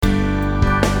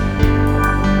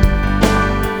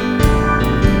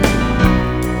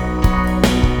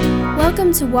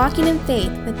Welcome to Walking in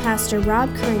Faith with Pastor Rob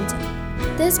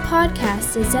Currington. This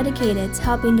podcast is dedicated to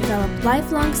helping develop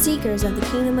lifelong seekers of the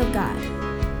kingdom of God.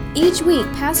 Each week,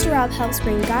 Pastor Rob helps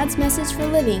bring God's message for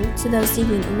living to those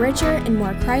seeking a richer and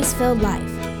more Christ-filled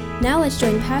life. Now let's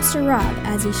join Pastor Rob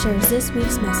as he shares this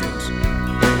week's message.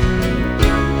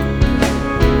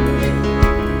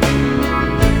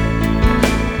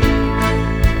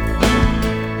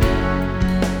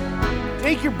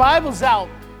 Take your Bibles out.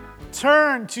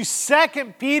 Turn to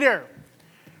 2 Peter.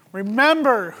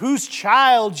 Remember whose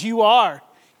child you are.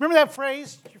 Remember that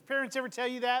phrase? Did your parents ever tell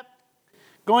you that?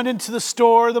 Going into the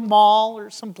store, the mall,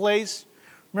 or someplace.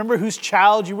 Remember whose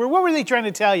child you were. What were they trying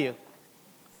to tell you?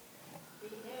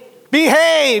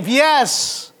 Behave,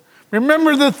 yes.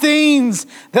 Remember the things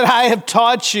that I have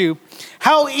taught you.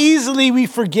 How easily we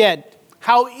forget.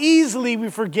 How easily we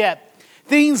forget.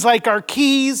 Things like our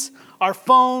keys, our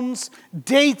phones,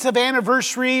 dates of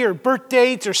anniversary or birth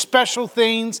dates or special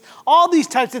things, all these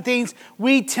types of things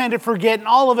we tend to forget, and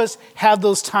all of us have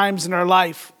those times in our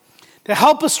life. To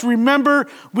help us remember,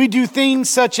 we do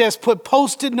things such as put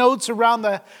Post-it notes around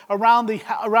the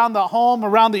home,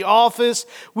 around the office.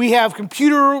 We have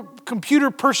computer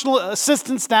personal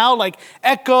assistants now like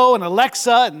Echo and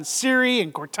Alexa and Siri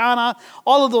and Cortana,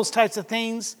 all of those types of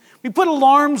things. We put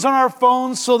alarms on our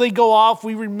phones so they go off,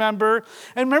 we remember.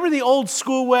 And remember the old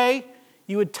school way?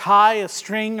 You would tie a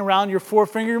string around your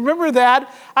forefinger. Remember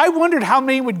that? I wondered how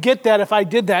many would get that if I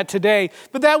did that today.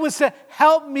 But that was to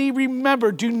help me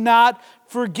remember. Do not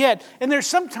forget. And there's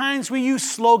sometimes we use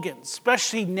slogans,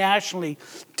 especially nationally,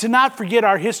 to not forget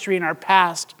our history and our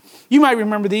past. You might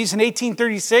remember these. In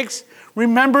 1836,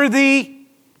 remember the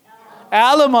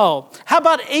Alamo. How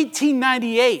about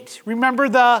 1898? Remember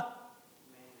the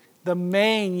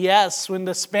Maine, yes, when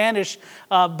the Spanish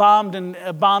bombed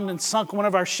and sunk one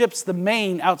of our ships, the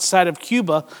Maine, outside of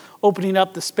Cuba, opening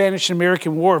up the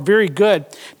Spanish-American War. Very good.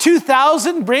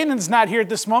 2000, Brandon's not here at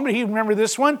this moment. He remember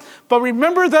this one. But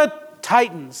remember the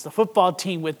Titans, the football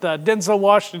team with Denzel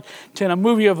Washington, a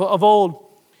movie of old.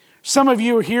 Some of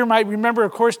you here might remember,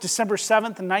 of course, December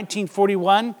 7th in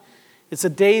 1941. It's a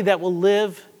day that will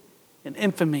live in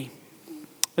infamy.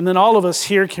 And then all of us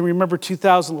here can remember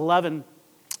 2011,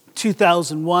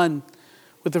 2001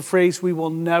 with the phrase, we will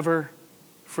never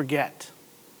forget.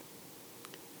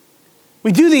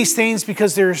 We do these things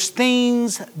because there's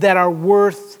things that are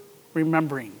worth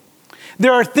remembering.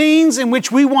 There are things in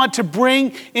which we want to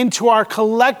bring into our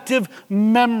collective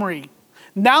memory,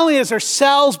 not only as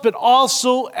ourselves, but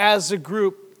also as a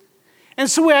group. And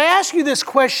so I ask you this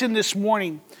question this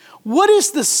morning. What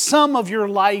is the sum of your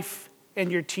life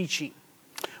and your teaching?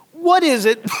 What is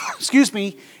it,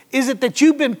 is it that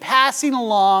you've been passing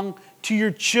along to your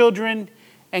children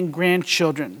and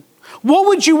grandchildren? What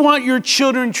would you want your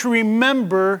children to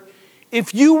remember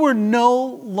if you were no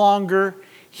longer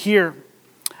here?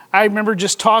 I remember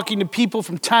just talking to people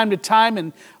from time to time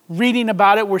and reading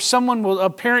about it where a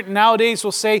parent nowadays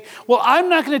will say, well, I'm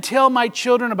not going to tell my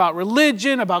children about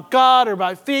religion, about God, or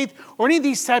about faith, or any of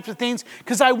these types of things,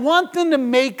 because I want them to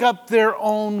make up their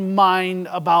own mind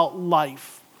about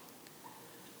life.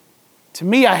 To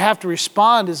me, I have to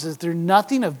respond, is there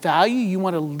nothing of value you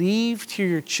want to leave to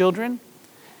your children?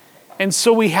 And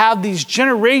so we have these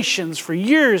generations for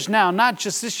years now, not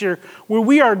just this year, where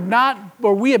we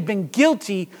have been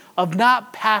guilty of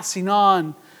not passing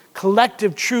on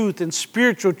collective truth and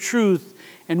spiritual truth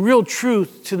and real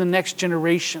truth to the next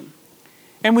generation.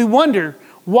 And we wonder,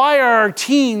 why are our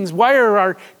teens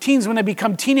when they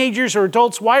become teenagers or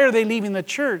adults, why are they leaving the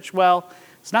church? Well,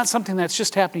 it's not something that's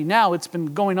just happening now. It's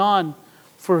been going on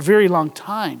for a very long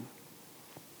time.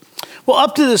 Well,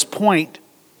 up to this point,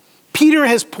 Peter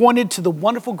has pointed to the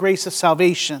wonderful grace of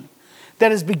salvation that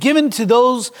has been given to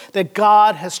those that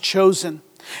God has chosen.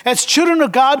 As children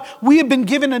of God, we have been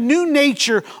given a new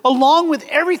nature along with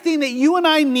everything that you and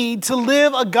I need to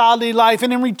live a godly life.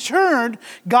 And in return,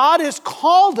 God has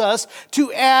called us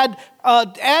to add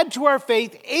to our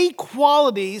faith 8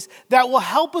 qualities that will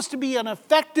help us to be an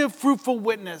effective, fruitful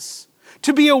witness,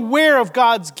 to be aware of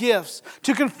God's gifts,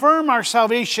 to confirm our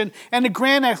salvation, and to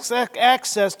grant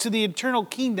access to the eternal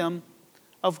kingdom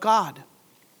of God.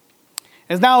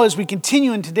 And now as we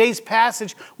continue in today's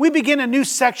passage, we begin a new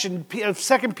section of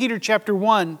 2 Peter chapter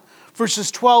 1,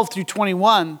 verses 12 through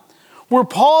 21, where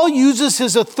Paul uses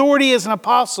his authority as an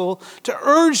apostle to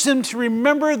urge them to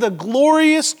remember the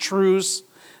glorious truths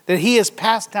that he has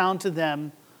passed down to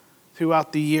them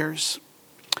throughout the years.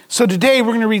 So today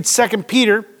we're going to read 2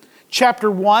 Peter chapter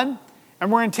 1,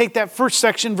 and we're going to take that first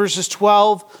section, verses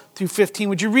 12 through 15.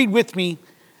 Would you read with me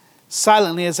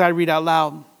silently as I read out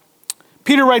loud?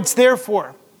 Peter writes,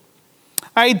 therefore,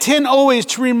 I intend always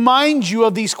to remind you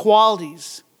of these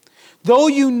qualities. Though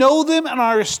you know them and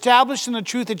are established in the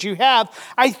truth that you have,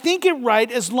 I think it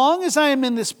right, as long as I am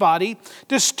in this body,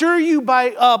 to stir you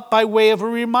up by way of a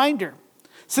reminder,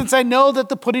 since I know that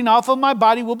the putting off of my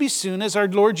body will be soon, as our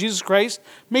Lord Jesus Christ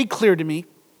made clear to me.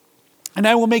 And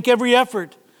I will make every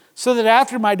effort so that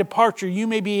after my departure, you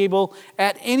may be able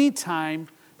at any time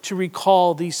to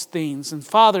recall these things. And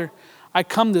Father, I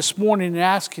come this morning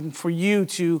asking for you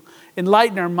to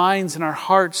enlighten our minds and our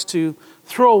hearts, to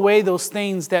throw away those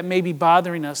things that may be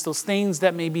bothering us, those things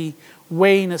that may be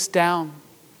weighing us down,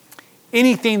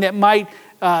 anything that might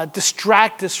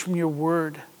distract us from your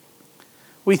word.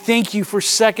 We thank you for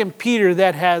 2 Peter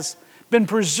that has been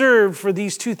preserved for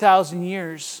these 2,000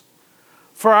 years,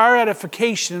 for our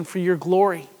edification and for your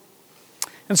glory.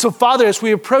 And so, Father, as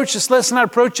we approach this, let's not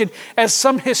approach it as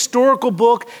some historical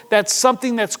book that's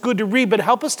something that's good to read, but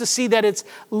help us to see that it's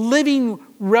living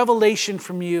revelation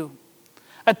from you,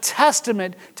 a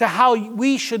testament to how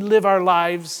we should live our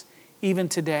lives even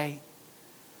today.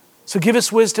 So give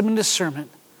us wisdom and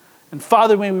discernment. And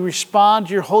Father, may we respond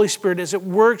to your Holy Spirit as it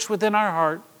works within our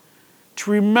heart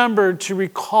to remember, to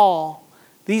recall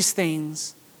these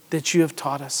things that you have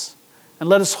taught us. And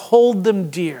let us hold them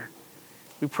dear.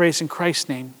 We praise in Christ's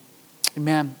name.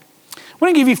 Amen. I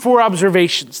want to give you 4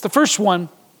 observations. The first one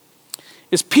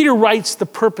is Peter writes the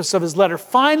purpose of his letter.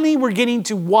 Finally, we're getting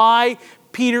to why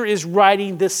Peter is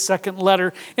writing this second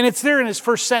letter. And it's there in his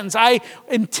first sentence. I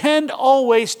intend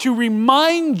always to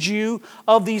remind you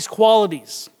of these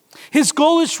qualities. His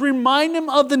goal is to remind him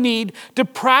of the need to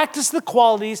practice the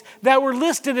qualities that were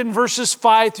listed in verses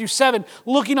 5 through 7.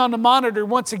 Looking on the monitor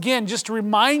once again, just to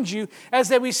remind you, as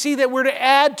that we see that we're to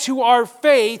add to our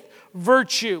faith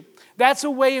virtue. That's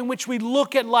a way in which we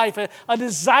look at life, a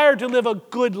desire to live a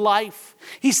good life.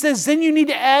 He says, then you need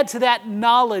to add to that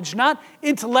knowledge, not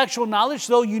intellectual knowledge,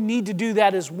 though you need to do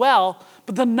that as well,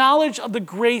 but the knowledge of the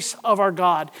grace of our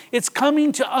God. It's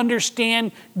coming to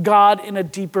understand God in a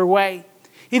deeper way.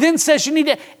 He then says you need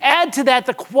to add to that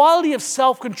the quality of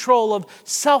self-control, of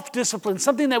self-discipline,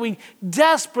 something that we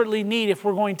desperately need if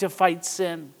we're going to fight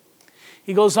sin.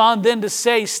 He goes on then to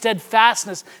say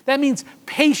steadfastness. That means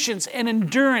patience and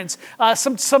endurance.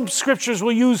 Some scriptures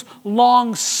will use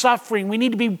long suffering. We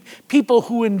need to be people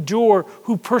who endure,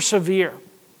 who persevere.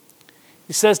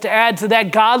 He says to add to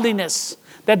that godliness,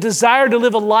 that desire to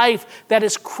live a life that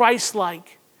is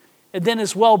Christ-like. And then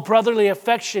as well, brotherly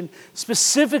affection,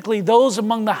 specifically those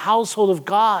among the household of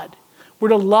God. We're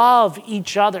to love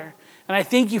each other. And I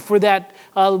thank you for that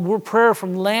prayer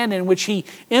from Landon, in which he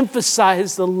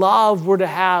emphasized the love we're to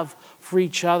have for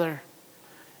each other.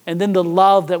 And then the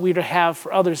love that we're to have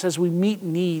for others as we meet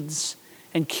needs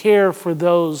and care for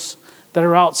those that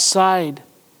are outside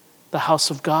the house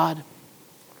of God.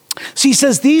 So he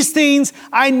says, these things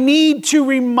I need to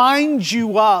remind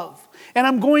you of. And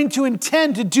I'm going to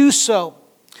intend to do so.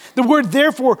 The word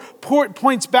therefore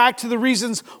points back to the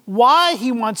reasons why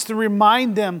he wants to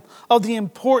remind them of the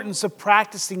importance of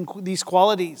practicing these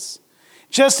qualities.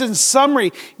 Just in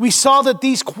summary, we saw that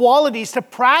these qualities, to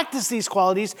practice these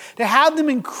qualities, to have them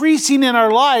increasing in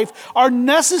our life, are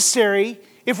necessary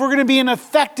if we're going to be an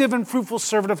effective and fruitful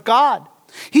servant of God.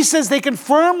 He says they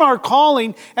confirm our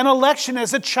calling and election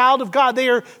as a child of God. They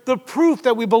are the proof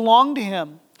that we belong to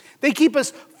him. They keep us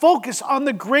focused on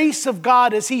the grace of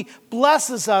God as he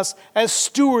blesses us as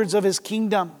stewards of his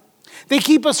kingdom. They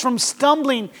keep us from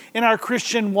stumbling in our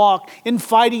Christian walk, in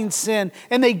fighting sin,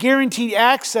 and they guarantee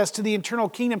access to the eternal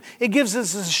kingdom. It gives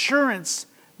us assurance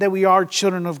that we are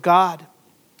children of God.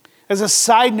 As a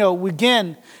side note,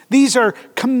 again, these are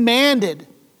commanded.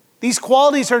 These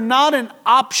qualities are not an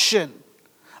option.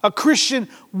 A Christian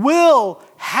will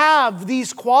have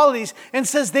these qualities and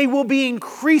says they will be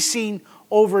increasing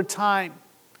over time.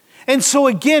 And so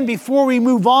again, before we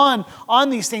move on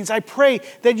these things, I pray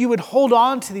that you would hold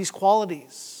on to these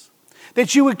qualities,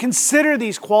 that you would consider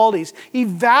these qualities,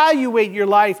 evaluate your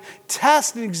life,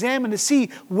 test and examine to see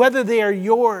whether they are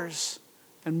yours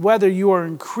and whether you are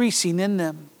increasing in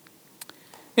them.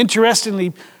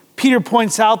 Interestingly, Peter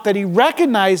points out that he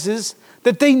recognizes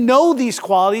that they know these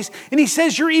qualities, and he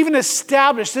says you're even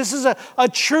established. This is a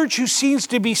church who seems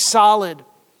to be solid.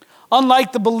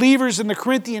 Unlike the believers in the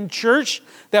Corinthian church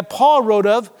that Paul wrote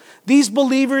of, these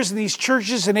believers in these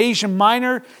churches in Asia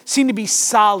Minor seem to be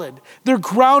solid. They're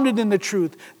grounded in the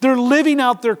truth. They're living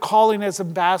out their calling as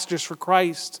ambassadors for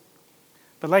Christ.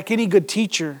 But like any good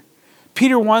teacher,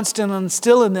 Peter wants to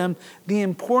instill in them the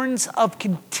importance of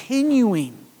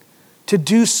continuing to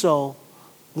do so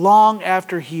long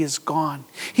after he is gone.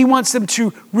 He wants them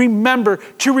to remember,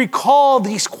 to recall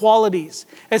these qualities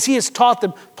as he has taught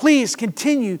them. Please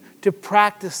continue to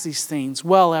practice these things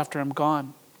well after I'm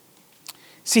gone.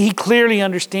 See, he clearly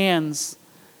understands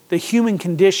the human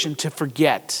condition to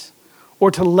forget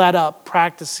or to let up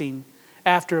practicing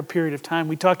after a period of time.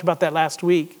 We talked about that last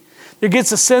week. There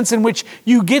gets a sense in which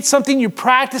you get something, you're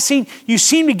practicing, you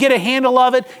seem to get a handle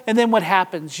of it, and then what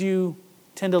happens? You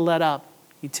tend to let up.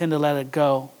 You tend to let it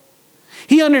go.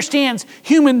 He understands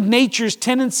human nature's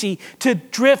tendency to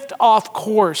drift off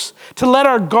course, to let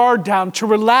our guard down, to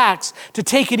relax, to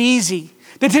take it easy.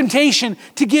 The temptation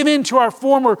to give in to our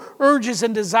former urges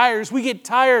and desires. We get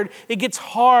tired, it gets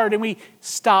hard, and we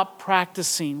stop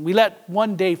practicing. We let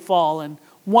one day fall and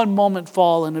one moment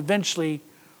fall, and eventually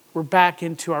we're back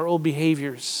into our old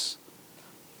behaviors.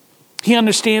 He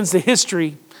understands the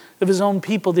history of his own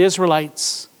people, the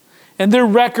Israelites, and their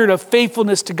record of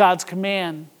faithfulness to God's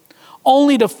command,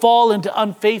 only to fall into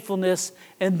unfaithfulness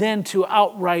and then to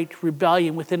outright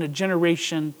rebellion within a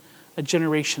generation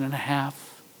and a half.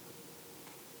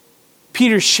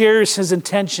 Peter shares his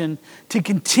intention to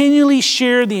continually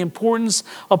share the importance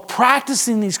of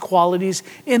practicing these qualities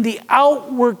in the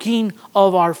outworking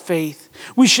of our faith.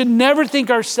 We should never think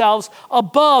ourselves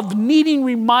above needing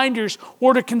reminders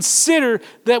or to consider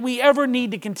that we ever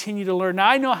need to continue to learn. Now,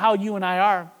 I know how you and I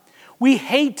are. We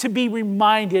hate to be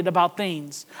reminded about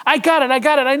things. I got it.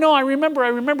 I know, I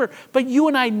remember. But you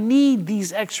and I need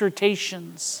these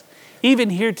exhortations, even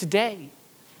here today.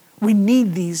 We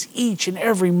need these each and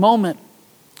every moment.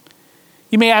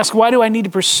 You may ask, why do I need to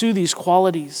pursue these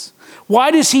qualities? Why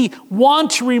does he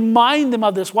want to remind them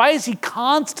of this? Why is he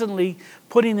constantly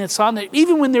putting this on there,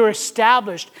 even when they're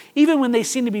established, even when they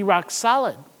seem to be rock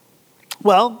solid?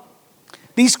 Well,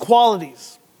 these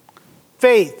qualities,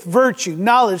 faith, virtue,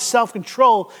 knowledge,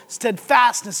 self-control,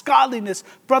 steadfastness, godliness,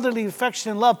 brotherly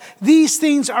affection, and love, these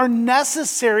things are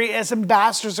necessary as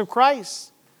ambassadors of Christ.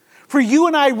 For you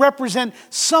and I represent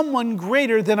someone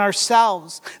greater than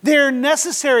ourselves. They are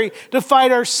necessary to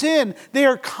fight our sin. They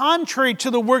are contrary to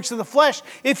the works of the flesh.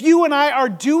 If you and I are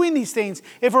doing these things,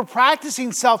 if we're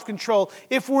practicing self-control,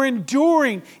 if we're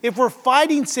enduring, if we're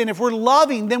fighting sin, if we're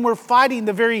loving, then we're fighting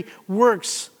the very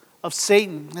works of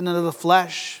Satan and of the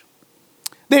flesh.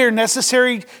 They are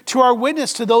necessary to our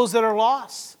witness to those that are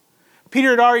lost.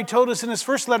 Peter had already told us in his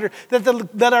first letter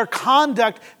that our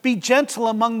conduct be gentle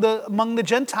among the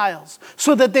Gentiles,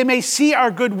 so that they may see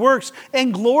our good works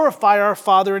and glorify our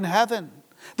Father in heaven.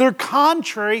 They're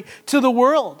contrary to the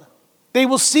world. They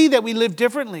will see that we live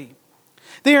differently.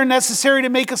 They are necessary to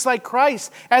make us like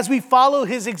Christ. As we follow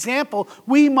his example,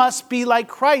 we must be like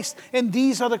Christ. And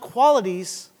these are the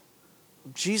qualities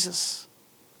of Jesus.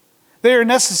 They are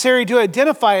necessary to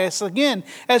identify us, again,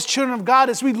 as children of God,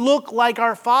 as we look like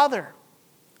our Father.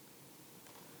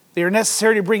 They are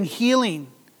necessary to bring healing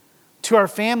to our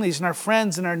families and our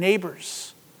friends and our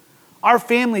neighbors. Our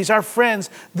families, our friends,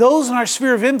 those in our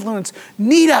sphere of influence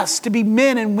need us to be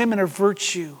men and women of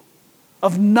virtue,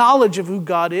 of knowledge of who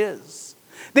God is.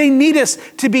 They need us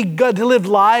to be good, to live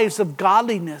lives of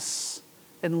godliness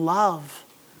and love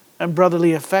and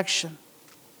brotherly affection.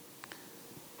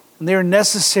 And they are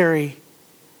necessary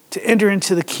to enter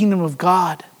into the kingdom of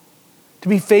God, to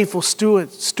be faithful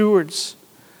stewards.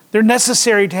 They're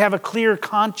necessary to have a clear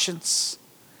conscience,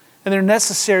 and they're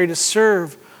necessary to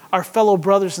serve our fellow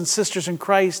brothers and sisters in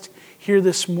Christ here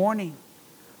this morning.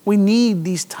 We need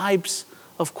these types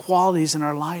of qualities in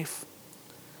our life.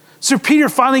 So Peter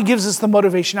finally gives us the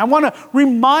motivation. I want to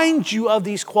remind you of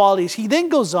these qualities. He then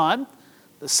goes on.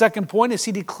 The second point is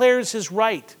he declares his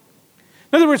right.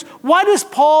 In other words, why does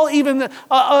Paul even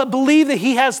believe that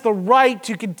he has the right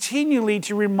to continually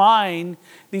to remind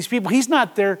these people? He's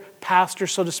not their pastor,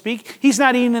 so to speak. He's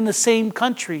not even in the same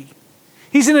country.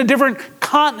 He's in a different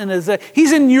continent.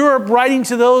 He's in Europe writing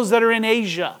to those that are in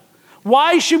Asia.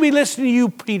 Why should we listen to you,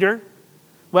 Peter?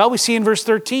 Well, we see in verse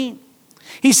 13.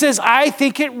 He says, I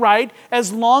think it right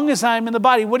as long as I'm in the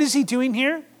body. What is he doing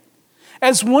here?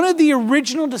 As one of the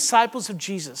original disciples of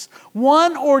Jesus,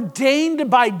 one ordained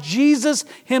by Jesus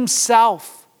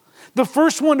himself, the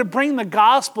first one to bring the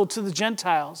gospel to the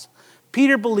Gentiles,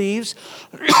 Peter believes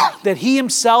that he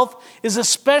himself is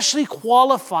especially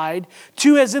qualified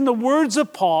to, as in the words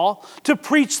of Paul, to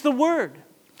preach the word,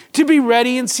 to be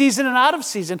ready in season and out of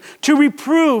season, to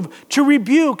reprove, to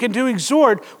rebuke, and to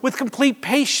exhort with complete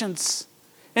patience,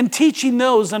 and teaching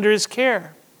those under his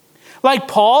care. Like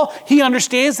Paul, he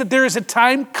understands that there is a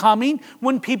time coming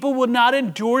when people will not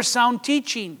endure sound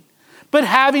teaching, but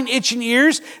having itching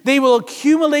ears, they will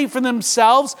accumulate for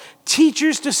themselves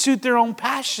teachers to suit their own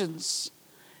passions,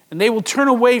 And they will turn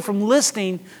away from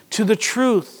listening to the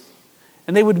truth.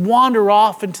 And they would wander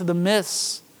off into the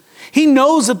myths. He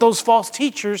knows that those false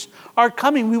teachers are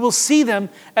coming. We will see them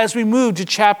as we move to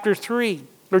chapter 3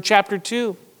 or chapter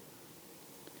 2.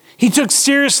 He took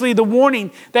seriously the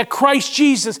warning that Christ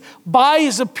Jesus, by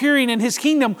his appearing in his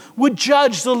kingdom, would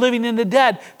judge the living and the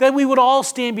dead, that we would all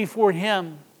stand before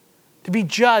him to be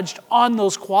judged on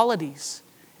those qualities,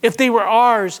 if they were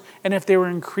ours and if they were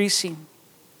increasing.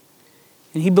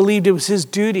 And he believed it was his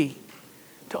duty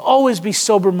to always be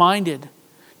sober-minded,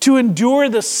 to endure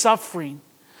the suffering,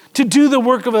 to do the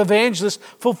work of evangelist,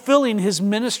 fulfilling his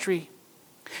ministry.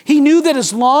 He knew that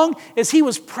as long as he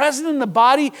was present in the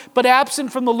body but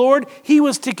absent from the Lord, he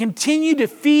was to continue to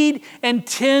feed and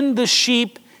tend the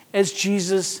sheep as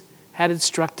Jesus had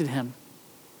instructed him.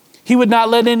 He would not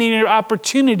let any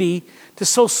opportunity to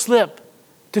slip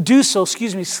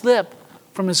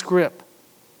from his grip.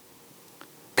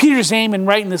 Peter's aim in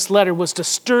writing this letter was to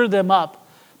stir them up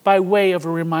by way of a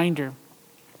reminder.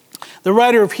 The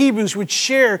writer of Hebrews would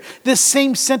share this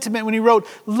same sentiment when he wrote,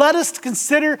 "Let us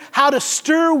consider how to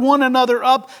stir one another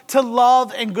up to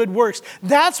love and good works."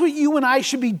 That's what you and I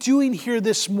should be doing here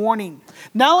this morning.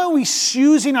 Not only are we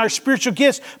using our spiritual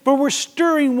gifts, but we're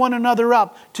stirring one another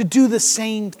up to do the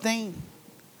same thing.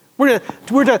 We're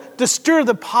to stir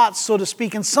the pot, so to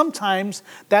speak, and sometimes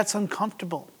that's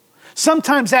uncomfortable.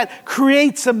 Sometimes that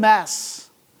creates a mess.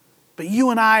 But you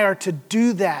and I are to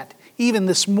do that even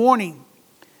this morning.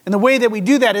 And the way that we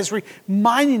do that is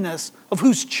reminding us of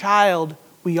whose child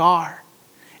we are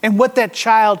and what that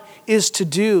child is to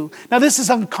do. Now, this is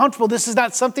uncomfortable. This is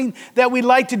not something that we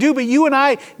like to do, but you and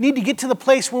I need to get to the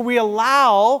place where we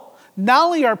allow not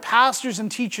only our pastors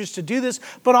and teachers to do this,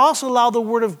 but also allow the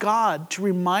Word of God to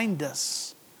remind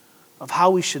us of how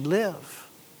we should live,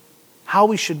 how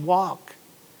we should walk,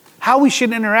 how we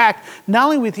should interact, not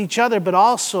only with each other, but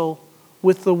also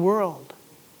with the world.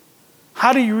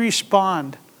 How do you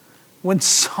respond when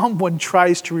someone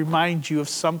tries to remind you of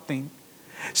something,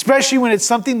 especially when it's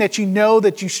something that you know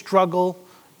that you struggle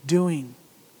doing?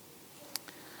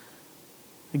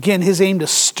 Again, his aim to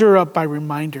stir up by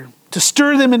reminder, to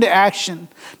stir them into action.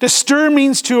 To stir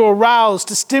means to arouse,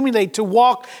 to stimulate, to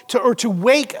walk, or to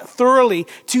wake thoroughly,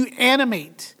 to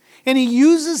animate. And he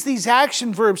uses these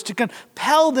action verbs to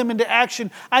compel them into action.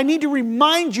 I need to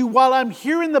remind you while I'm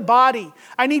here in the body.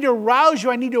 I need to arouse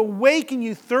you. I need to awaken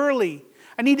you thoroughly.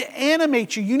 I need to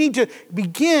animate you. You need to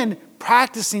begin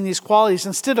practicing these qualities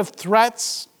instead of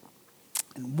threats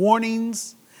and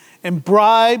warnings and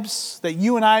bribes that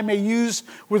you and I may use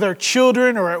with our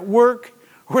children or at work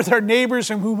or with our neighbors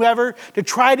and whoever to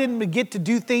try to get to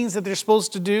do things that they're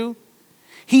supposed to do.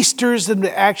 He stirs them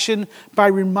to action by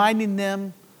reminding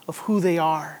them of who they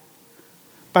are,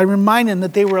 by reminding them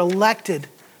that they were elected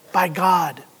by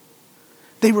God.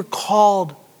 They were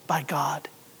called by God.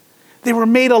 They were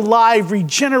made alive,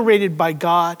 regenerated by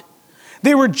God.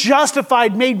 They were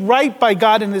justified, made right by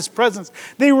God in his presence.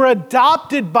 They were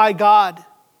adopted by God.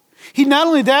 He not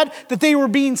only that they were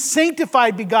being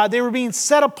sanctified by God. They were being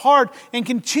set apart and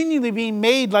continually being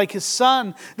made like his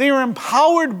son. They were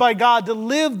empowered by God to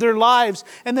live their lives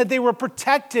and that they were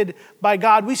protected by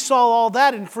God. We saw all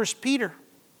that in 1 Peter.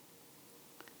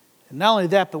 And not only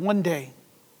that, but one day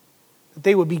that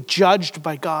they would be judged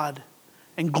by God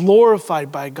and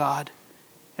glorified by God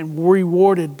and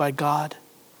rewarded by God.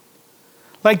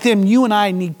 Like them, you and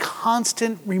I need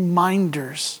constant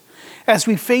reminders as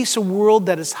we face a world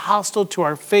that is hostile to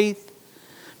our faith.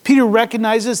 Peter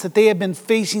recognizes that they have been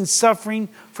facing suffering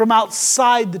from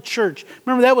outside the church.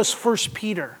 Remember, that was 1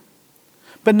 Peter.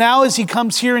 But now as he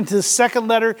comes here into the second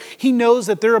letter, he knows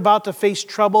that they're about to face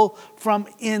trouble from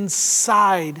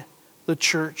inside the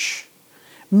church.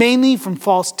 Mainly from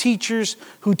false teachers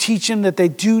who teach them that they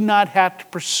do not have to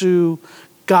pursue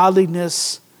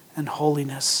godliness and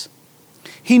holiness.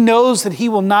 He knows that he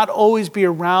will not always be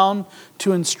around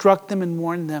to instruct them and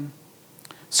warn them.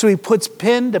 So he puts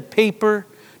pen to paper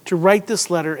to write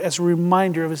this letter as a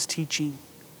reminder of his teaching.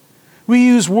 We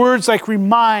use words like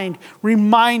remind,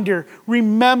 reminder,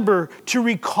 remember, to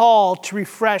recall, to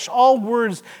refresh, all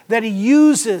words that he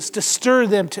uses to stir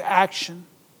them to action.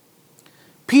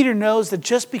 Peter knows that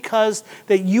just because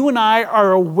that you and I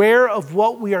are aware of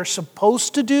what we are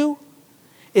supposed to do,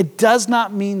 it does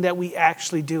not mean that we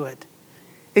actually do it.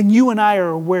 And you and I are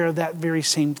aware of that very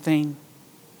same thing.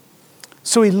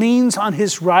 So he leans on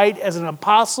his right as an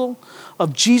apostle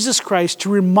of Jesus Christ to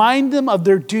remind them of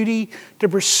their duty to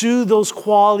pursue those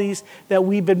qualities that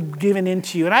we've been given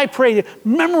into you. And I pray to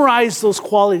memorize those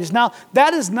qualities. Now,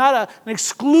 that is not an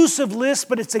exclusive list,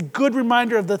 but it's a good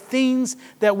reminder of the things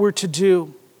that we're to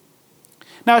do.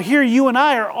 Now, here you and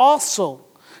I are also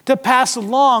to pass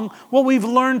along what we've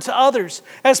learned to others.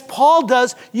 As Paul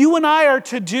does, you and I are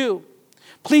to do.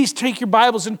 Please take your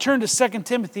Bibles and turn to 2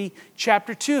 Timothy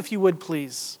chapter 2, if you would,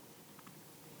 please.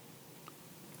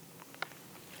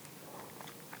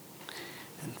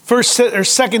 Or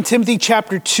 2 Timothy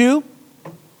chapter 2.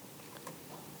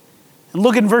 And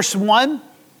look in verse 1.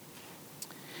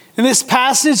 In this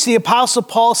passage, the Apostle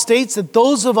Paul states that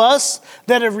those of us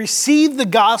that have received the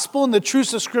gospel and the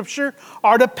truths of Scripture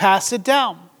are to pass it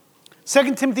down.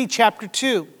 2 Timothy chapter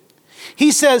 2.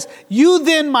 He says, "You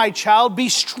then, my child, be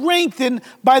strengthened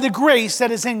by the grace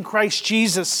that is in Christ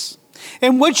Jesus.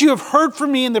 And what you have heard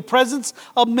from me in the presence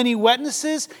of many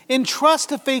witnesses, entrust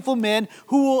to faithful men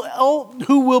who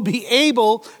will be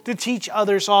able to teach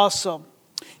others also."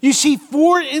 You see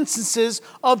 4 instances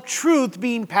of truth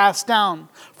being passed down.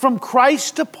 From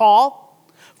Christ to Paul,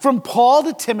 from Paul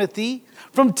to Timothy,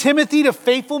 from Timothy to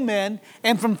faithful men,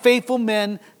 and from faithful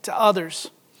men to others.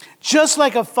 Just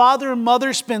like a father and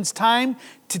mother spends time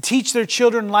to teach their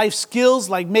children life skills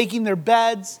like making their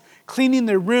beds, cleaning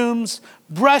their rooms,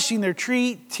 brushing their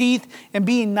teeth, and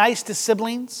being nice to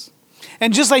siblings.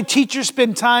 And just like teachers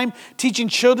spend time teaching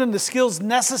children the skills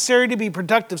necessary to be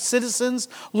productive citizens,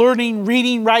 learning,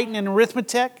 reading, writing, and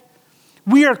arithmetic,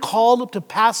 we are called to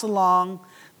pass along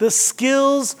the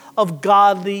skills of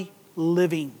godly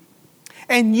living.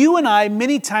 And you and I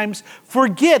many times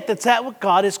forget that's what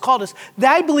God has called us.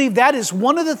 I believe that is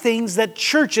one of the things that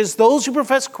churches, those who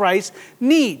profess Christ,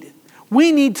 need.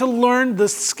 We need to learn the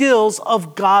skills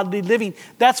of godly living.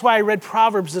 That's why I read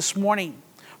Proverbs this morning.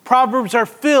 Proverbs are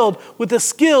filled with the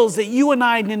skills that you and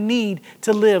I need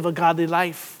to live a godly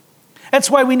life. That's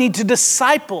why we need to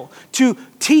disciple, to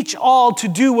teach all to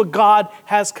do what God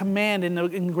has commanded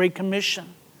in the Great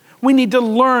Commission. We need to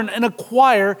learn and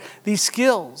acquire these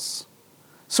skills.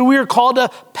 So we are called to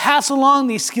pass along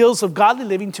these skills of godly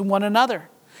living to one another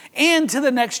and to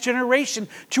the next generation,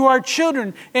 to our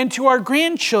children and to our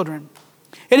grandchildren.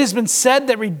 It has been said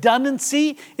that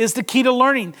redundancy is the key to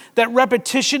learning, that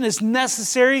repetition is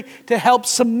necessary to help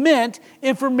cement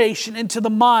information into the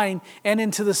mind and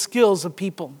into the skills of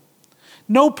people.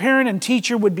 No parent and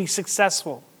teacher would be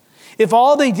successful if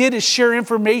all they did is share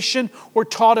information or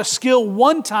taught a skill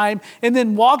one time and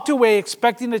then walked away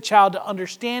expecting the child to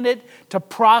understand it, to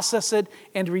process it,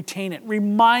 and to retain it.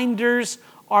 Reminders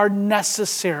are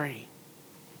necessary.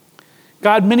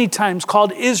 God many times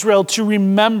called Israel to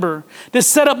remember, to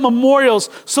set up memorials,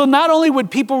 so not only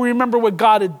would people remember what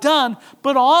God had done,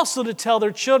 but also to tell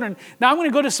their children. Now I'm going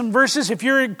to go to some verses. If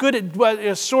you're good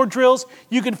at sword drills,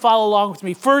 you can follow along with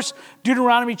me. First,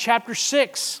 Deuteronomy chapter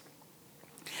 6.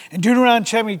 In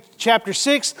Deuteronomy chapter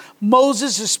 6,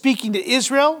 Moses is speaking to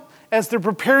Israel as they're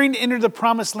preparing to enter the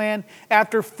promised land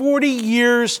after 40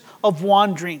 years of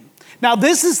wandering. Now,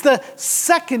 this is the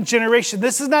second generation.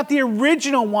 This is not the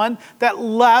original one that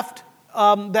left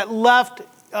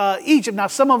Egypt. Now,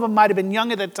 some of them might have been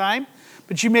young at that time,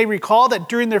 but you may recall that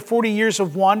during their 40 years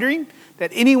of wandering,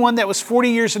 that anyone that was 40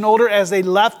 years and older as they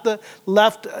left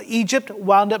Egypt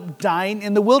wound up dying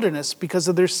in the wilderness because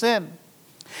of their sin.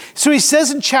 So he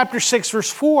says in chapter 6, verse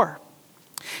 4,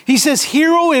 he says,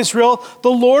 "Hear, O Israel,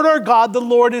 the Lord our God, the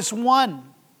Lord is one.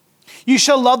 You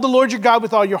shall love the Lord your God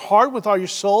with all your heart, with all your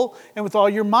soul, and with all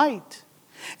your might.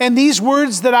 And these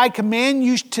words that I command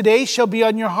you today shall be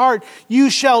on your heart. You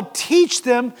shall teach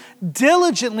them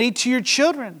diligently to your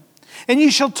children. And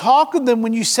you shall talk of them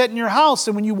when you sit in your house,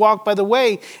 and when you walk by the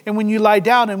way, and when you lie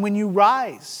down, and when you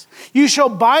rise. You shall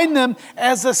bind them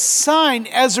as a sign,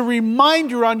 as a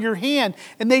reminder on your hand,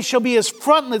 and they shall be as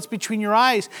frontlets between your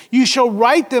eyes. You shall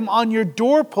write them on your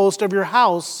doorpost of your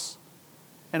house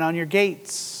and on your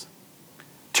gates."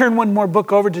 Turn one more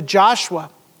book over to Joshua,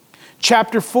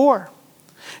 chapter 4.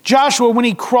 Joshua, when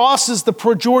he crosses the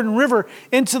Jordan River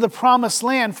into the promised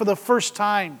land for the first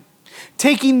time,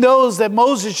 taking those that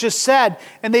Moses just said,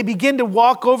 and they begin to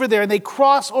walk over there, and they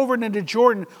cross over into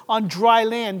Jordan on dry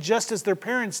land, just as their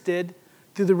parents did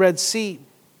through the Red Sea.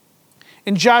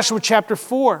 In Joshua chapter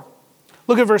 4,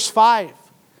 look at verse 5.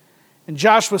 "And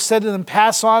Joshua said to them,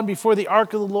 pass on before the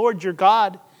ark of the Lord your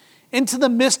God into the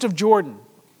midst of Jordan,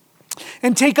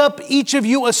 and take up each of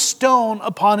you a stone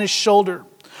upon his shoulder,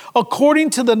 according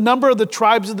to the number of the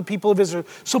tribes of the people of Israel."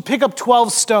 So pick up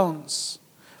 12 stones.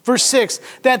 Verse 6,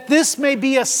 "that this may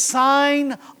be a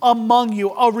sign among you,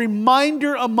 a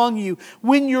reminder among you,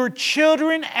 when your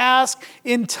children ask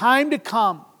in time to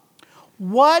come,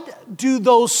 what do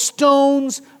those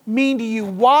stones mean to you?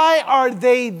 Why are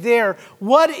they there?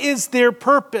 What is their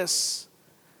purpose?"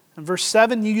 And verse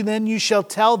 7, you shall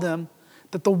tell them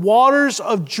that the waters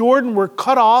of Jordan were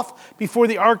cut off before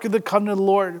the ark of the covenant of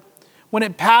the Lord, when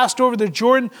it passed over the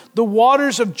Jordan, the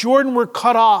waters of Jordan were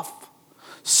cut off.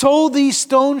 So these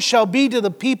stones shall be to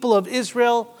the people of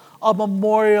Israel a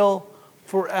memorial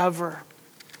forever.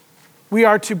 We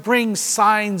are to bring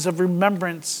signs of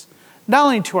remembrance, not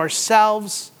only to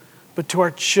ourselves, but to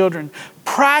our children.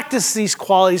 Practice these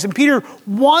qualities. And Peter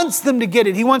wants them to get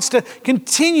it. He wants to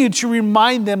continue to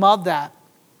remind them of that.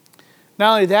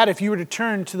 Not only that, if you were to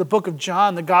turn to the book of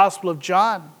John, the Gospel of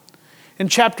John, in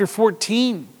chapter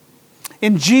 14,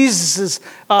 in Jesus'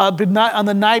 on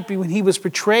the night when he was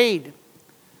betrayed,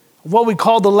 what we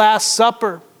call the Last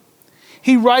Supper,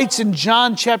 he writes in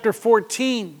John chapter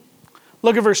 14,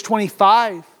 look at verse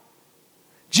 25.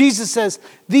 Jesus says,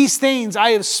 "These things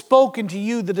I have spoken to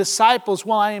you, the disciples,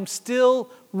 while I am still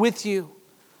with you.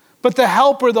 But the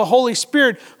Helper, the Holy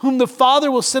Spirit, whom the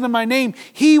Father will send in my name,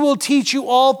 he will teach you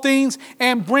all things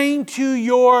and bring to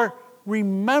your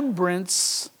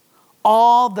remembrance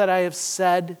all that I have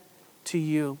said to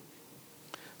you."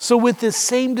 So with this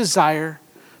same desire,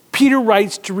 Peter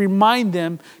writes to remind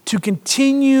them to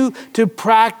continue to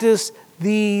practice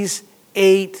these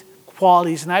 8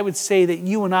 qualities. And I would say that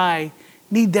you and I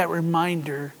need that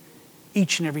reminder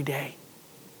each and every day.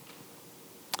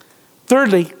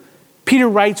 Thirdly, Peter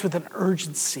writes with an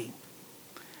urgency.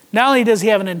 Not only does he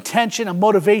have an intention, a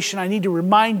motivation, I need to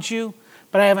remind you,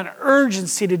 but I have an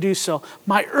urgency to do so.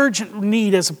 My urgent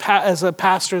need as a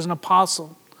pastor, as an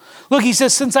apostle. Look, he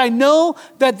says, "Since I know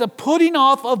that the putting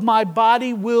off of my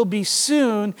body will be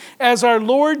soon, as our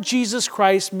Lord Jesus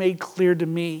Christ made clear to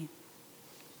me."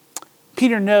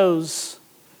 Peter knows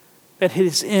that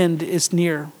his end is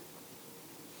near.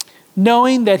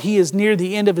 Knowing that he is near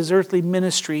the end of his earthly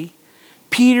ministry,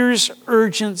 Peter's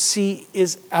urgency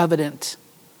is evident.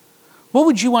 What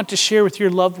would you want to share with your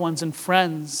loved ones and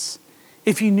friends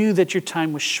if you knew that your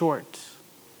time was short?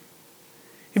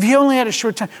 If you only had a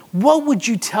short time, what would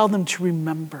you tell them to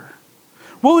remember?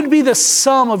 What would be the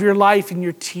sum of your life and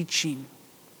your teaching?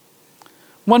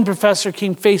 One professor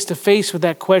came face to face with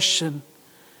that question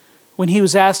when he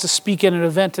was asked to speak at an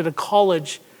event at a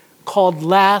college called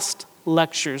Last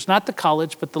Lectures. Not the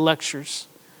college, but the lectures.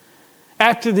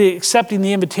 After accepting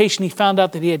the invitation, he found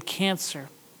out that he had cancer.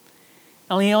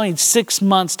 And he only had 6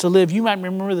 months to live. You might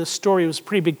remember this story. It was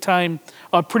pretty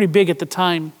big at the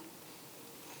time.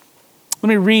 Let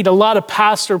me read. A lot of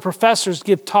professors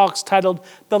give talks titled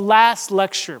The Last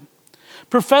Lecture.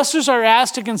 Professors are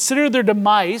asked to consider their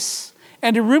demise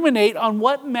and to ruminate on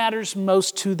what matters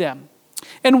most to them.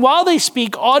 And while they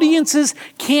speak, audiences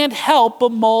can't help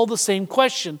but mull the same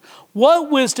question. What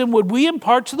wisdom would we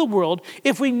impart to the world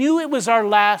if we knew it was our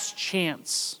last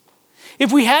chance?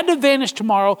 If we had to vanish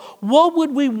tomorrow, what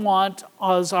would we want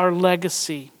as our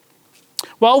legacy?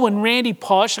 Well, when Randy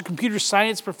Pausch, a computer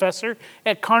science professor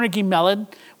at Carnegie Mellon,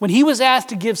 when he was asked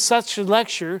to give such a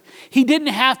lecture, he didn't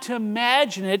have to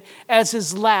imagine it as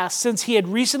his last, since he had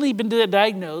recently been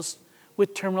diagnosed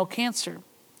with terminal cancer.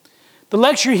 The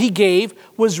lecture he gave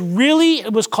was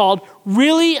called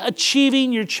Really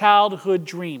Achieving Your Childhood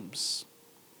Dreams.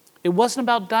 It wasn't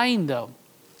about dying, though.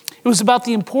 It was about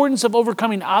the importance of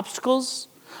overcoming obstacles,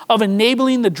 of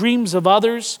enabling the dreams of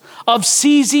others, of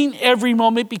seizing every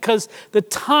moment, because the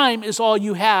time is all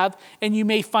you have, and you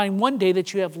may find one day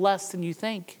that you have less than you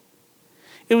think.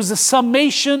 It was a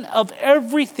summation of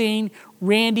everything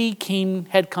Randy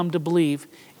had come to believe.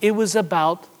 It was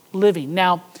about living.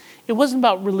 Now, it wasn't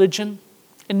about religion,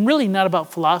 and really not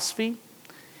about philosophy.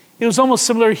 It was almost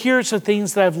similar. Here's the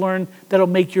things that I've learned that'll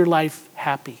make your life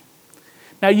happy.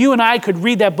 Now, you and I could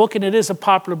read that book, and it is a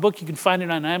popular book. You can find it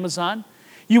on Amazon.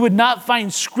 You would not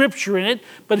find scripture in it,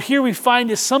 but here we find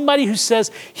is somebody who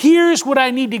says, here's what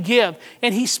I need to give.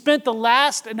 And he spent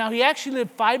now he actually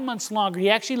lived 5 months longer. He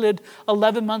actually lived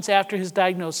 11 months after his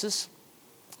diagnosis.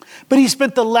 But he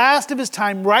spent the last of his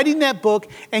time writing that book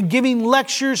and giving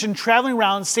lectures and traveling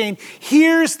around saying,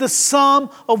 here's the sum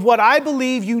of what I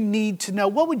believe you need to know.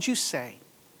 What would you say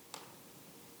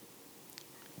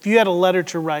if you had a letter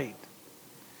to write?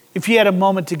 If you had a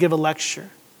moment to give a lecture?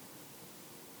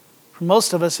 For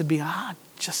most of us, it'd be,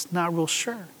 just not real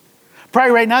sure.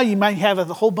 Probably right now you might have a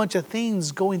whole bunch of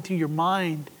things going through your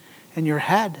mind and your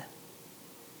head.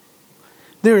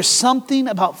 There is something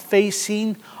about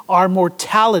facing our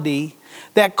mortality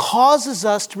that causes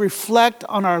us to reflect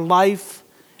on our life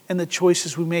and the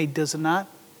choices we made, does it not?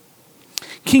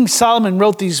 King Solomon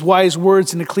wrote these wise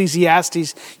words in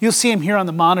Ecclesiastes. You'll see them here on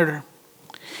the monitor.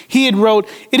 He had wrote,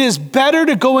 "It is better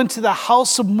to go into the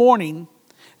house of mourning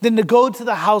than to go to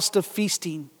the house of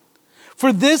feasting.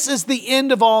 For this is the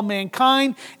end of all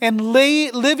mankind, and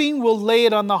living will lay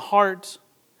it on the heart."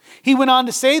 He went on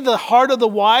to say, "The heart of the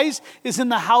wise is in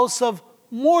the house of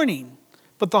mourning,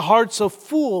 but the hearts of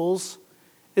fools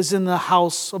is in the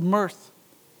house of mirth.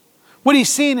 What he's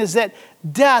saying is that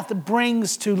death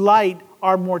brings to light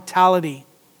our mortality.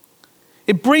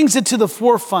 It brings it to the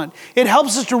forefront. It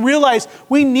helps us to realize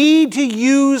we need to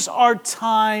use our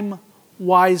time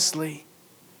wisely.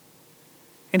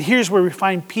 And here's where we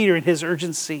find Peter in his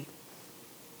urgency.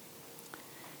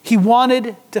 He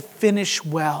wanted to finish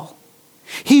well.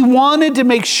 He wanted to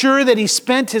make sure that he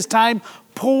spent his time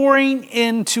pouring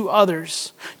into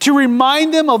others, to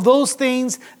remind them of those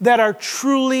things that are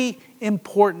truly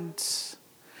important.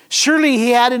 Surely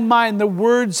he had in mind the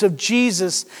words of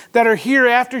Jesus that are here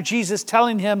after Jesus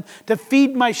telling him to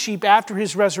feed my sheep after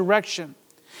his resurrection.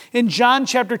 In John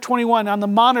chapter 21, on the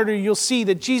monitor, you'll see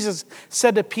that Jesus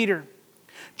said to Peter,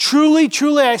 "Truly,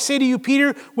 truly, I say to you,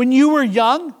 Peter, when you were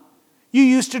young, you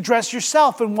used to dress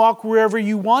yourself and walk wherever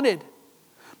you wanted.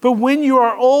 But when you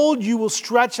are old, you will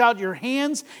stretch out your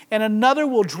hands, and another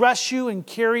will dress you and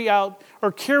carry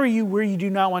you where you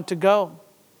do not want to go."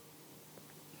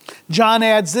 John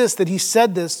adds this, that he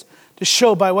said this to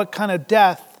show by what kind of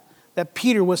death that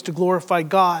Peter was to glorify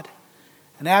God.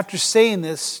 And after saying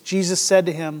this, Jesus said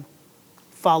to him,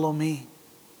 "Follow me."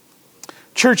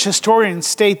 Church historians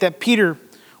state that Peter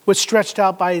was stretched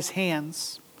out by his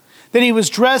hands. Then he was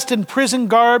dressed in prison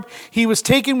garb. He was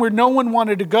taken where no one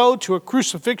wanted to go, to a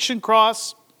crucifixion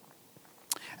cross,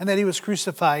 and that he was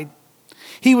crucified.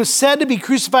 He was said to be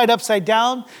crucified upside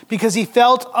down because he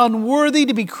felt unworthy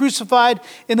to be crucified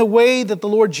in the way that the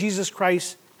Lord Jesus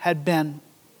Christ had been.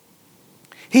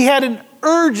 He had an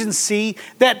urgency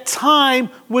that time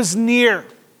was near.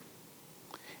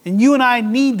 And you and I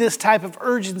need this type of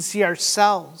urgency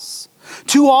ourselves.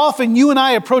 Too often, you and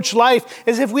I approach life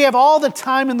as if we have all the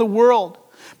time in the world.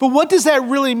 But what does that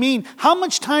really mean? How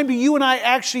much time do you and I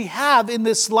actually have in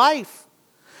this life?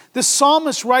 The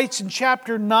psalmist writes in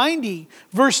chapter 90,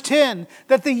 verse 10,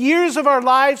 that the years of our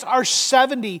lives are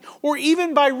 70, or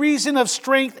even by reason of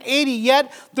strength 80,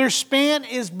 yet their span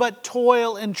is but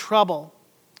toil and trouble.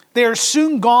 They are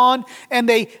soon gone and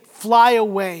they fly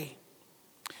away.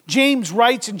 James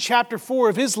writes in chapter 4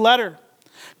 of his letter,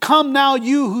 "Come now,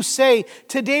 you who say,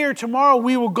 today or tomorrow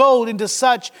we will go into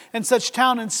such and such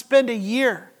town and spend a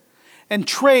year and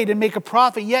trade and make a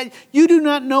profit. Yet you do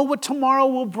not know what tomorrow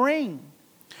will bring.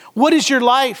 What is your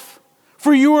life?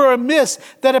 For you are a mist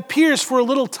that appears for a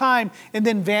little time and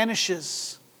then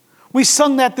vanishes." We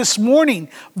sung that this morning.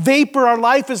 Vapor, our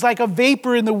life is like a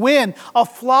vapor in the wind, a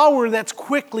flower that's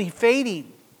quickly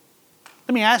fading.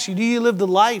 Let me ask you, do you live the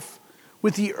life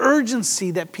with the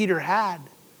urgency that Peter had?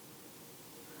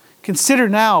 Consider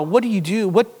now, what do you do?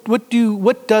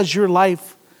 What does your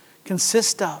life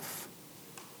consist of?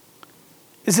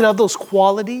 Is it of those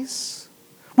qualities?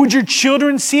 Would your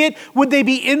children see it? Would they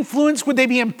be influenced? Would they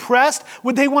be impressed?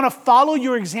 Would they want to follow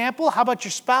your example? How about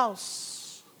your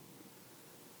spouse?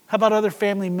 How about other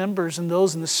family members and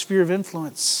those in the sphere of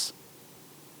influence?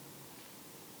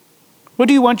 What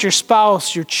do you want your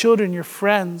spouse, your children, your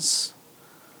friends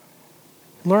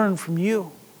learn from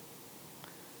you?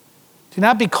 Do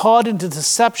not be caught into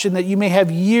deception that you may have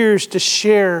years to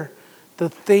share the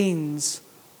things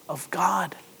of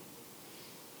God.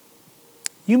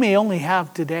 You may only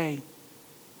have today.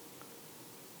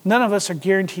 None of us are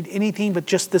guaranteed anything but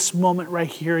just this moment right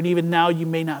here, and even now you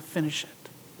may not finish it.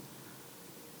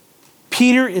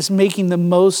 Peter is making the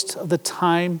most of the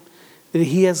time that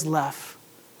he has left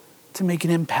to make an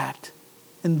impact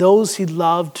in those he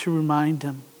loved, to remind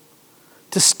him,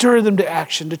 to stir them to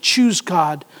action, to choose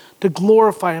God, to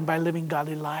glorify him by living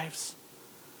godly lives.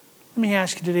 Let me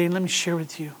ask you today, and let me share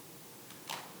with you.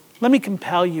 Let me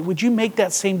compel you. Would you make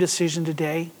that same decision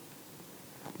today?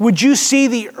 Would you see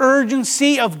the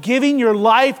urgency of giving your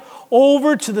life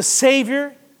over to the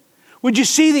Savior? Would you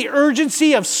see the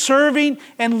urgency of serving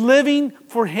and living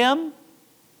for him?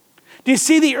 Do you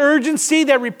see the urgency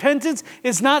that repentance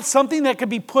is not something that can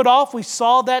be put off? We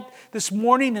saw that this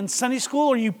morning in Sunday school,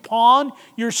 or you pawn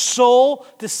your soul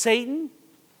to Satan.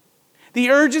 The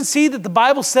urgency that the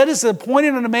Bible said is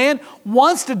appointed on a man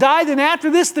wants to die, then after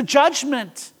this, the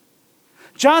judgment.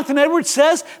 Jonathan Edwards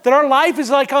says that our life is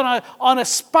like on a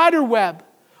spider web,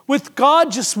 with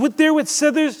God just there with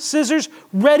scissors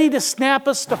ready to snap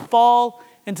us to fall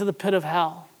into the pit of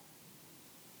hell.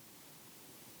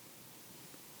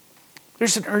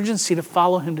 There's an urgency to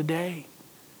follow him today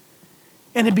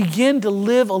and to begin to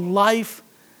live a life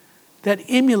that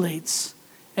emulates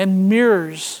and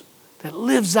mirrors, that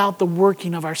lives out the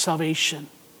working of our salvation,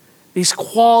 these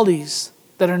qualities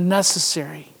that are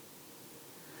necessary.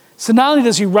 So not only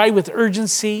does he write with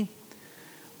urgency,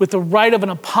 with the right of an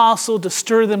apostle to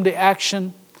stir them to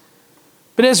action,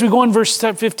 But as we go in verse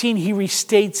 15, he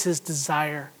restates his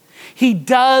desire. He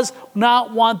does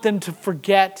not want them to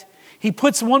forget. He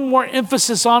puts one more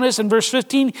emphasis on this in verse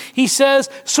 15. He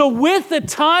says, so with the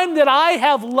time that I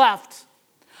have left,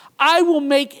 I will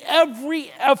make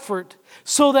every effort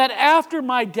so that after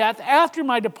my death, after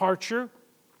my departure,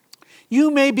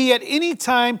 you may be at any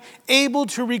time able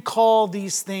to recall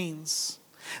these things.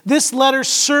 This letter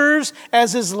serves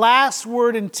as his last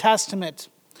word and testament.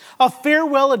 A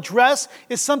farewell address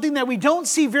is something that we don't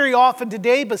see very often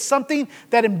today, but something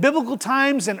that in biblical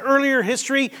times and earlier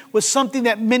history was something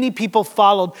that many people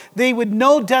followed. They would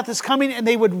know death is coming and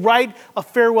they would write a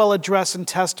farewell address and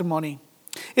testimony.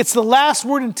 It's the last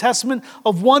word and testament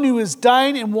of one who is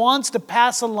dying and wants to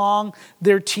pass along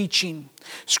their teaching.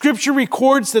 Scripture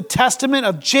records the testament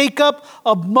of Jacob,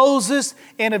 of Moses,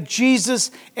 and of Jesus,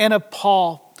 and of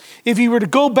Paul. If you were to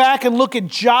go back and look at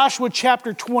Joshua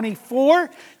chapter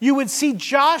 24, you would see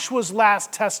Joshua's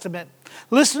last testament.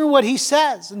 Listen to what he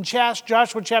says in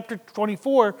Joshua chapter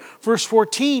 24, verse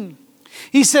 14.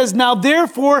 He says, now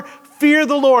therefore fear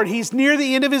the Lord. He's near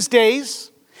the end of his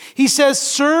days. He says,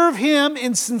 serve him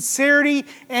in sincerity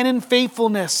and in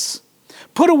faithfulness.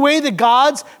 Put away the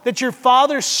gods that your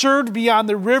fathers served beyond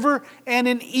the river and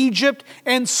in Egypt,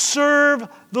 and serve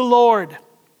the Lord.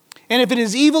 And if it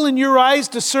is evil in your eyes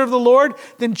to serve the Lord,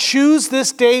 then choose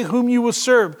this day whom you will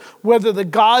serve, whether the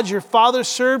gods your fathers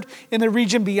served in the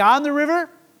region beyond the river,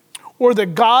 or the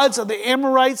gods of the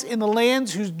Amorites in the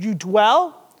lands whose you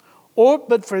dwell.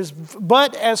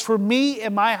 But as for me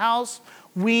and my house,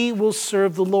 we will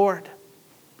serve the Lord.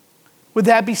 Would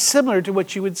that be similar to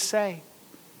what you would say?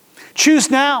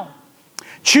 Choose now.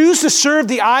 Choose to serve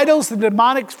the idols, the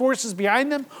demonic forces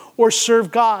behind them, or serve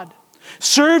God.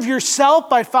 Serve yourself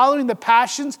by following the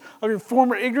passions of your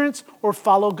former ignorance, or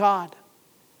follow God.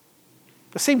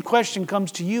 The same question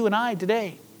comes to you and I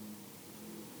today.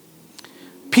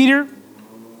 Peter,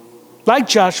 like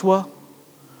Joshua,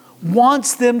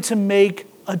 wants them to make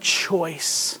a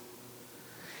choice.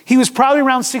 He was probably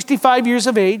around 65 years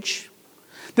of age.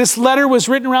 This letter was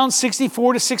written around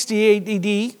 64 to 68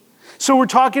 AD. So we're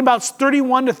talking about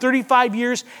 31 to 35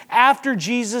 years after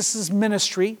Jesus'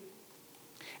 ministry.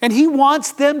 And he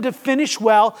wants them to finish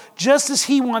well, just as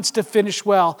he wants to finish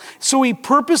well. So he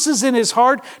purposes in his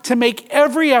heart to make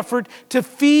every effort to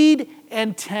feed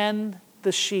and tend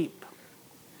the sheep.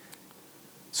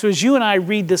 So as you and I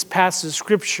read this passage of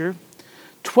Scripture,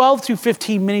 12 through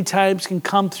 15 many times can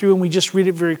come through and we just read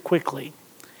it very quickly.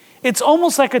 It's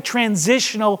almost like a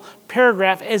transitional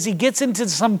paragraph as he gets into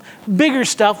some bigger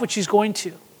stuff, which he's going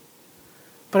to.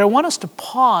 But I want us to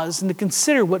pause and to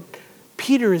consider what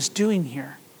Peter is doing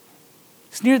here.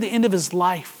 He's near the end of his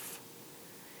life.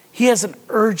 He has an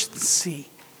urgency.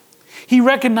 He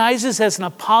recognizes as an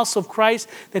apostle of Christ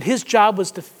that his job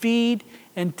was to feed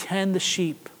and tend the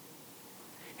sheep.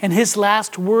 And his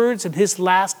last words and his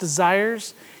last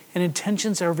desires and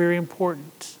intentions are very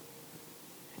important.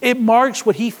 It marks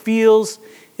what he feels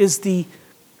is the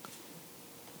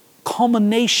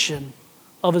culmination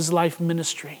of his life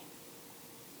ministry.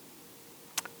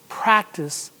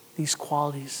 Practice these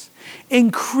qualities.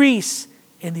 Increase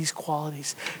in these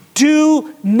qualities.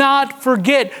 Do not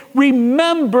forget.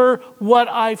 Remember what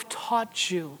I've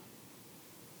taught you.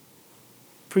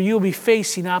 For you will be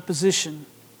facing opposition,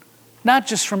 not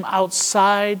just from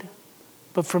outside,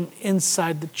 but from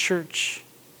inside the church.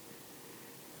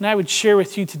 And I would share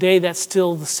with you today that's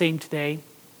still the same today.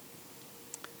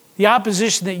 The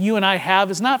opposition that you and I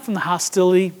have is not from the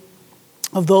hostility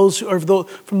of those, or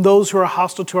from those who are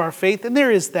hostile to our faith, and there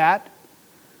is that.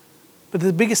 But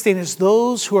the biggest thing is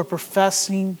those who are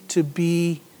professing to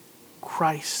be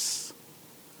Christ,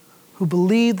 who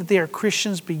believe that they are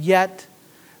Christians, but yet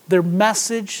their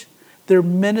message, their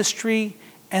ministry,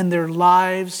 and their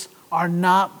lives are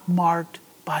not marked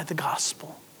by the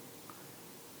gospel.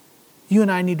 You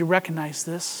and I need to recognize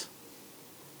this.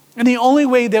 And the only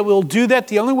way that we'll do that,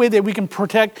 the only way that we can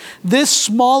protect this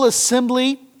small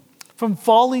assembly from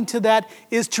falling to that,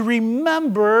 is to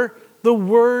remember the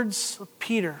words of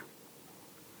Peter,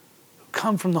 who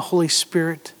come from the Holy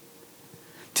Spirit.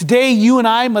 Today, you and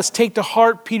I must take to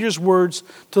heart Peter's words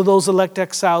to those elect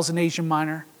exiles in Asia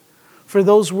Minor, for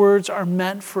those words are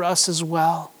meant for us as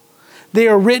well. They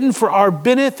are written for our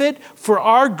benefit, for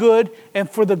our good, and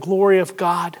for the glory of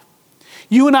God.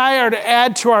 You and I are to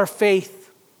add to our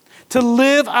faith, to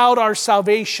live out our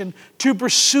salvation, to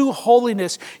pursue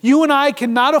holiness. You and I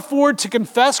cannot afford to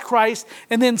confess Christ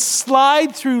and then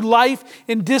slide through life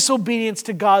in disobedience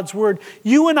to God's word.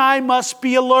 You and I must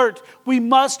be alert. We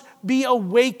must be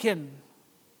awakened.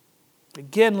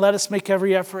 Again, let us make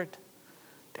every effort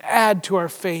to add to our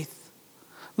faith.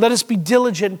 Let us be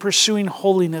diligent in pursuing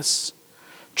holiness,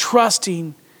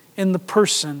 trusting in the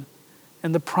person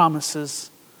and the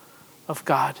promises of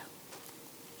God.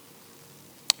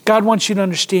 God wants you to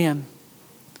understand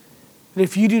that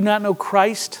if you do not know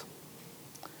Christ,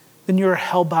 then you are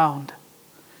hell-bound.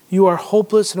 You are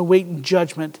hopeless and awaiting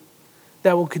judgment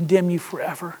that will condemn you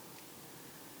forever.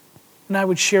 And I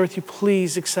would share with you,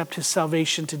 please accept his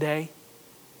salvation today.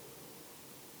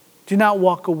 Do not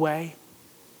walk away.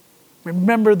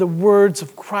 Remember the words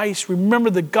of Christ.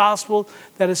 Remember the gospel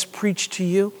that is preached to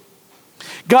you.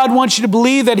 God wants you to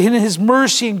believe that in his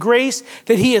mercy and grace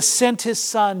that he has sent his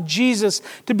son, Jesus,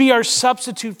 to be our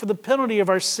substitute for the penalty of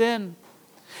our sin.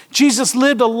 Jesus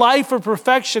lived a life of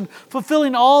perfection,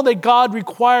 fulfilling all that God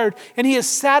required, and he has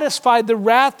satisfied the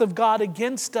wrath of God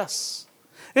against us.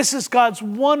 This is God's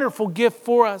wonderful gift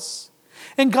for us.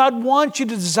 And God wants you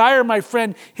to desire, my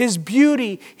friend, his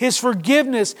beauty, his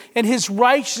forgiveness, and his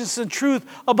righteousness and truth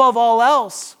above all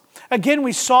else. Again,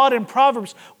 we saw it in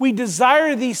Proverbs. We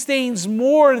desire these things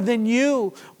more than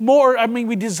you.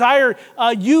 We desire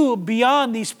you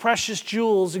beyond these precious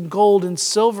jewels and gold and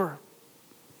silver.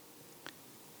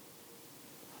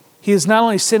 He has not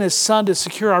only sent his Son to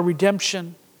secure our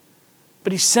redemption,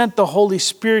 but he sent the Holy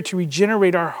Spirit to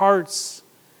regenerate our hearts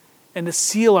and to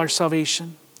seal our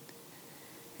salvation.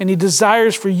 And he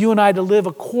desires for you and I to live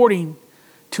according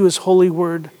to his holy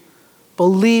word,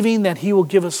 believing that he will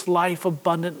give us life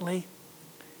abundantly,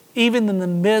 even in the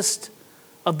midst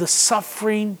of the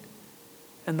suffering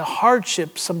and the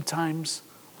hardship sometimes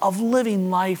of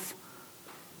living life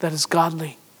that is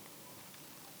godly.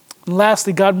 And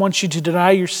lastly, God wants you to deny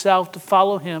yourself to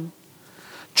follow him,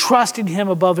 trusting him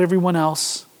above everyone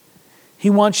else.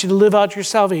 He wants you to live out your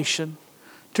salvation,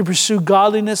 to pursue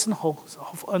godliness and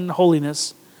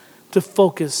holiness, to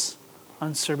focus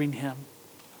on serving him.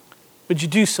 Would you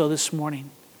do so this morning?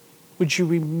 Would you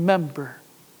remember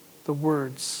the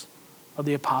words of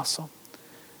the apostle?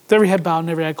 With every head bowed and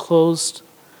every eye closed,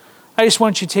 I just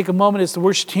want you to take a moment as the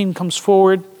worship team comes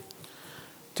forward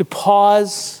to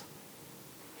pause,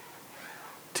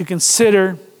 to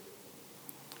consider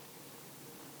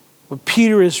what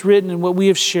Peter has written and what we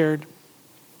have shared.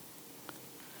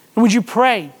 And would you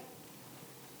pray?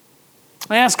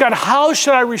 I ask God, how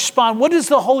should I respond? What does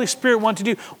the Holy Spirit want to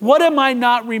do? What am I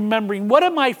not remembering? What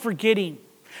am I forgetting?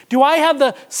 Do I have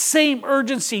the same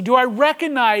urgency? Do I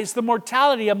recognize the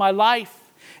mortality of my life?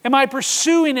 Am I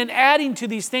pursuing and adding to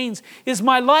these things? Is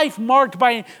my life marked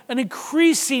by an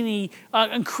increasing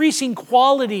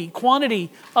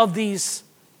quantity of these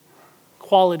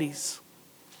qualities?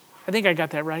 I think I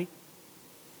got that right.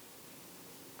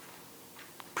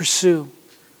 Pursue.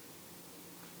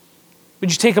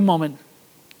 Would you take a moment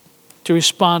to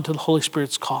respond to the Holy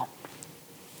Spirit's call?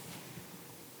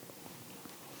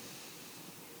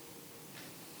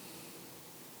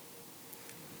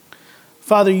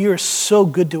 Father, you are so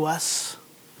good to us.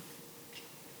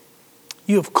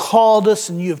 You have called us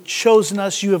and you have chosen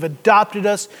us. You have adopted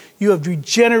us. You have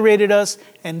regenerated us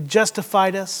and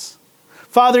justified us.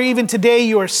 Father, even today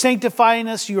you are sanctifying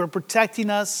us. You are protecting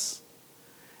us.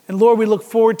 And Lord, we look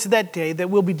forward to that day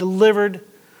that we'll be delivered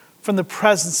from the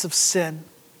presence of sin.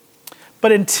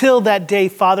 But until that day,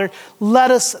 Father, let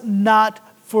us not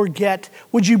forget.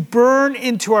 Would you burn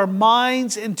into our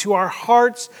minds, into our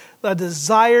hearts, the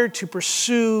desire to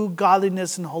pursue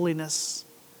godliness and holiness?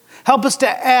 Help us to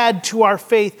add to our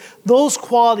faith those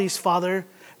qualities, Father,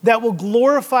 that will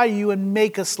glorify you and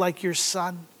make us like your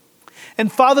Son.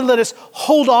 And Father, let us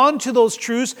hold on to those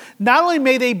truths. Not only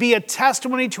may they be a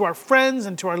testimony to our friends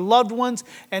and to our loved ones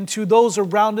and to those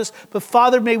around us, but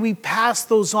Father, may we pass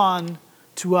those on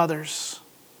to others.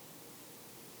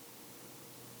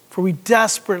 For we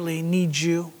desperately need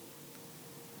you.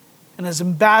 And as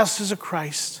ambassadors of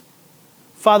Christ,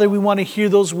 Father, we want to hear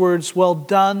those words, "Well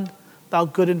done, thou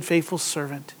good and faithful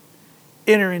servant.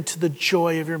 Enter into the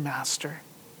joy of your master."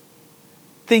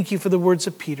 Thank you for the words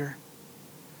of Peter.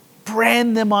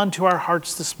 Brand them onto our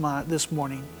hearts this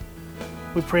morning.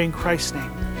 We pray in Christ's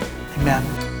name. Amen.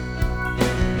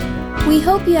 We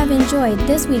hope you have enjoyed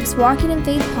this week's Walking in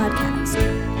Faith podcast.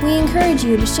 We encourage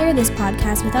you to share this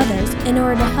podcast with others in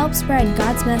order to help spread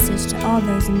God's message to all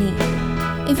those in need.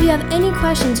 If you have any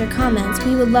questions or comments,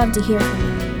 we would love to hear from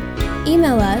you.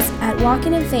 Email us at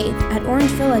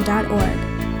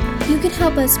walkinginfaith@orangevilla.org. You can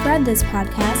help us spread this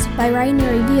podcast by writing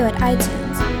a review at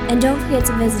iTunes. And don't forget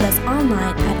to visit us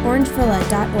online at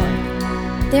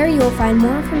orangevilla.org. There you will find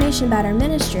more information about our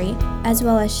ministry, as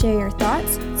well as share your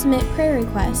thoughts, submit prayer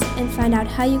requests, and find out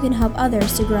how you can help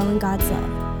others to grow in God's love.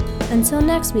 Until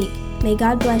next week, may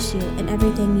God bless you in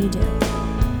everything you do.